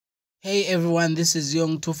Hey everyone, this is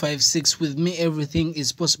Young256. With me, everything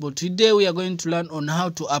is possible. Today, we are going to learn on how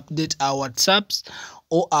to update our WhatsApps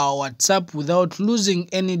or our WhatsApp without losing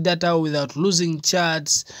any data, without losing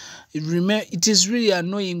chats. It is really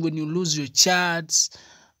annoying when you lose your chats,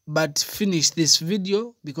 but finish this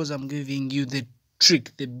video because I'm giving you the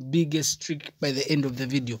trick, the biggest trick by the end of the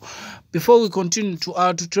video. Before we continue to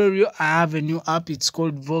our tutorial, I have a new app. It's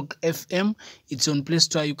called Vogue FM. It's on Play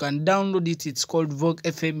Store. You can download it. It's called Vogue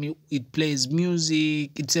FM. It plays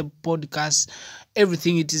music. It's a podcast,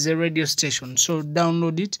 everything. It is a radio station. So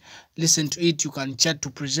download it, listen to it. You can chat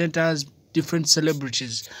to presenters, different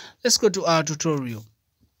celebrities. Let's go to our tutorial.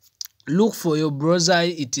 Look for your browser.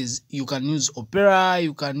 You can use Opera,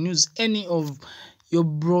 you can use any of your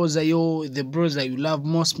browser, the browser you love.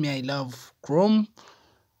 Most me, I love Chrome.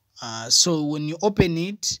 So when you open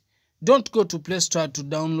it, don't go to Play Store to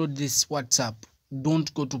download this WhatsApp.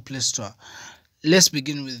 Don't go to Play Store. Let's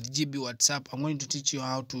begin with GB WhatsApp. I'm going to teach you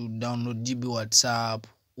how to download GB WhatsApp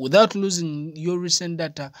without losing your recent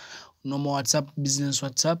data, normal WhatsApp, business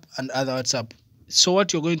WhatsApp, and other WhatsApp. So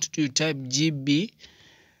what you're going to do, you type GB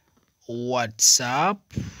WhatsApp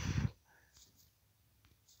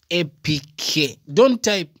APK. Don't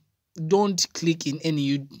click in any,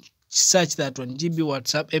 you search that one, GB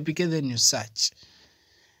WhatsApp APK, then you search.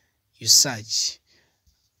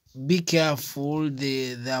 Be careful,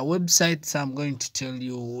 the websites, I'm going to tell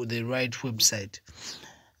you the right website.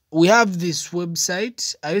 We have this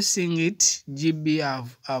website. Are you seeing it? GB,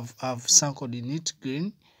 I've circled in it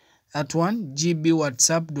green. That one, GB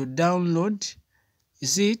WhatsApp.download. You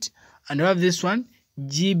see it? And we have this one,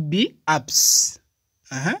 GB apps.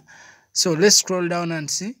 So let's scroll down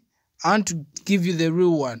and see. I want to give you the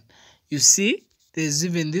real one. You see, there's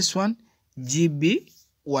even this one, GB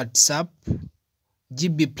WhatsApp,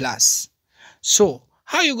 GB Plus. So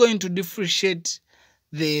how are you going to differentiate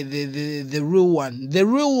the real one? The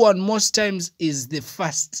real one most times is the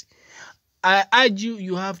first. I urge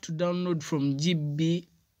you have to download from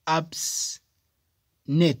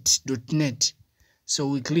gbappsnet.net. So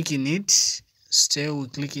we click in it. We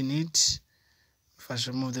click in it. First,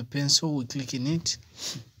 remove the pencil. We click in it.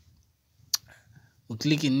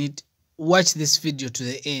 Watch this video to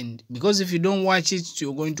the end, because if you don't watch it,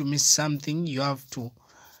 you're going to miss something. You have to.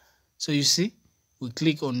 So you see, we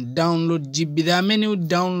click on download GB. There are many who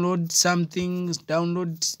download something. There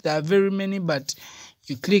are very many, but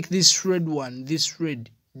you click this red one. This red,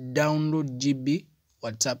 download GB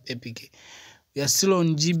WhatsApp APK. We are still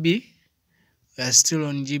on GB.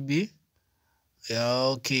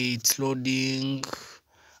 Okay, it's loading,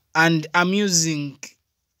 and I'm using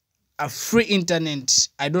a free internet.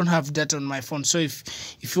 I don't have data on my phone. So if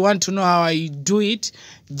you want to know how I do it,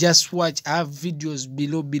 just watch. I have videos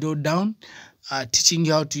below down teaching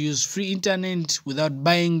you how to use free internet without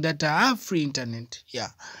buying data. I have free internet. Yeah,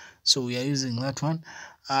 so we are using that one.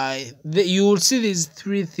 You will see these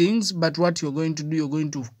three things, but what you're going to do, you're going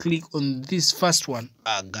to click on this first one.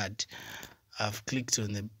 God, I've clicked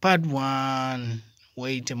on the bad one.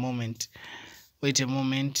 Wait a moment.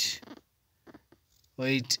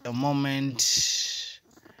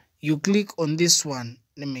 You click on this one.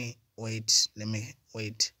 Let me wait.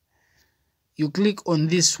 You click on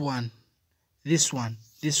this one. This one.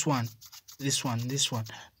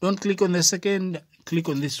 Don't click on the second. Click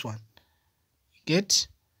on this one. Get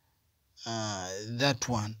that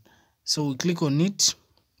one. So we click on it.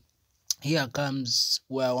 Here comes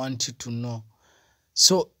where I want you to know.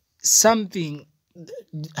 So something,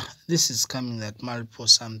 this is coming, that multiple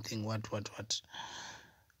something, what.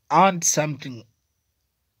 I want something,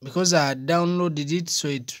 because I downloaded it, so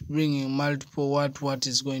it's bringing multiple what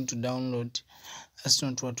is going to download. That's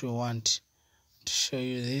not what we want. To show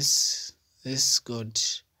you this good.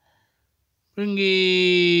 Bring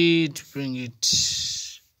it.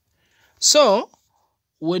 So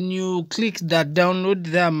when you click that download,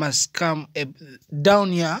 there must come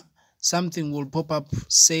down here. Something will pop up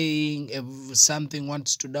saying if something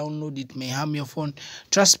wants to download, it may harm your phone.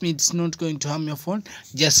 Trust me, it's not going to harm your phone.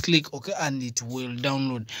 Just click OK and it will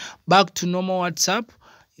download. Back to normal WhatsApp.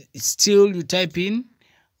 Still, you type in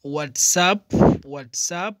WhatsApp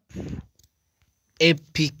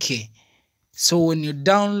APK. So when you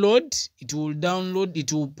download,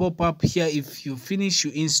 it will pop up here. If you finish, you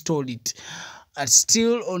install it. And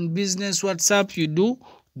still on business WhatsApp, you do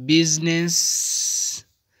business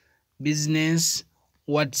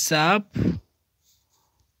WhatsApp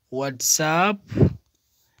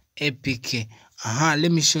APK.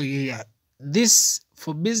 Let me show you here. This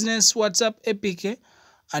for business WhatsApp APK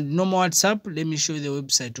and normal WhatsApp. Let me show you the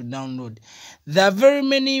website to download. There are very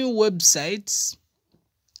many websites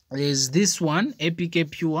There's this one,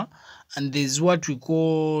 APK Pure, and there's what we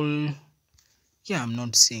call, yeah, I'm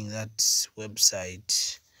not seeing that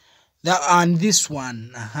website. That and this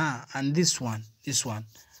one, and this one,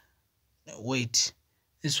 wait,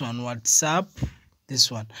 this one, WhatsApp,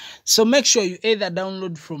 this one. So make sure you either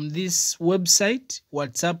download from this website,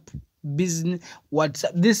 WhatsApp business,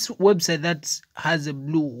 WhatsApp, this website that has a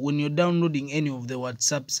blue when you're downloading any of the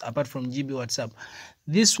WhatsApps apart from GB WhatsApp,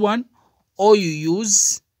 this one, or you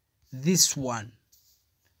use this one,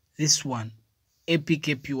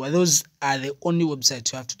 APK Pure. Those are the only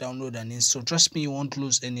websites you have to download and install. Trust me, you won't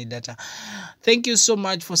lose any data. Thank you so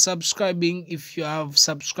much for subscribing. If you have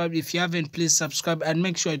subscribed, if you haven't, please subscribe and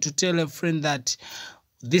make sure to tell a friend that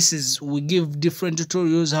we give different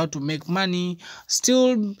tutorials how to make money.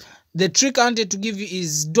 Still, the trick I wanted to give you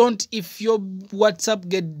is, if your WhatsApp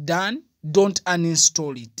get done, don't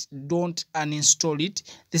uninstall it.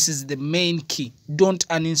 This is the main key. Don't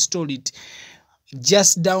uninstall it.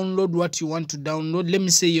 Just download what you want to download. Let me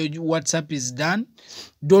say your WhatsApp is done.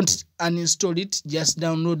 Don't uninstall it. Just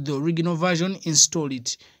download the original version, install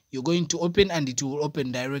it. You're going to open and it will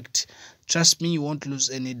open direct. Trust me, you won't lose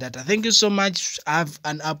any data. Thank you so much. I have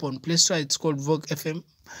an app on Play Store. It's called Vogue FM.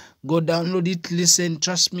 Go download it, listen.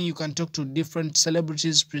 Trust me, you can talk to different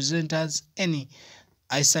celebrities, presenters, any.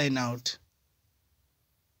 I sign out.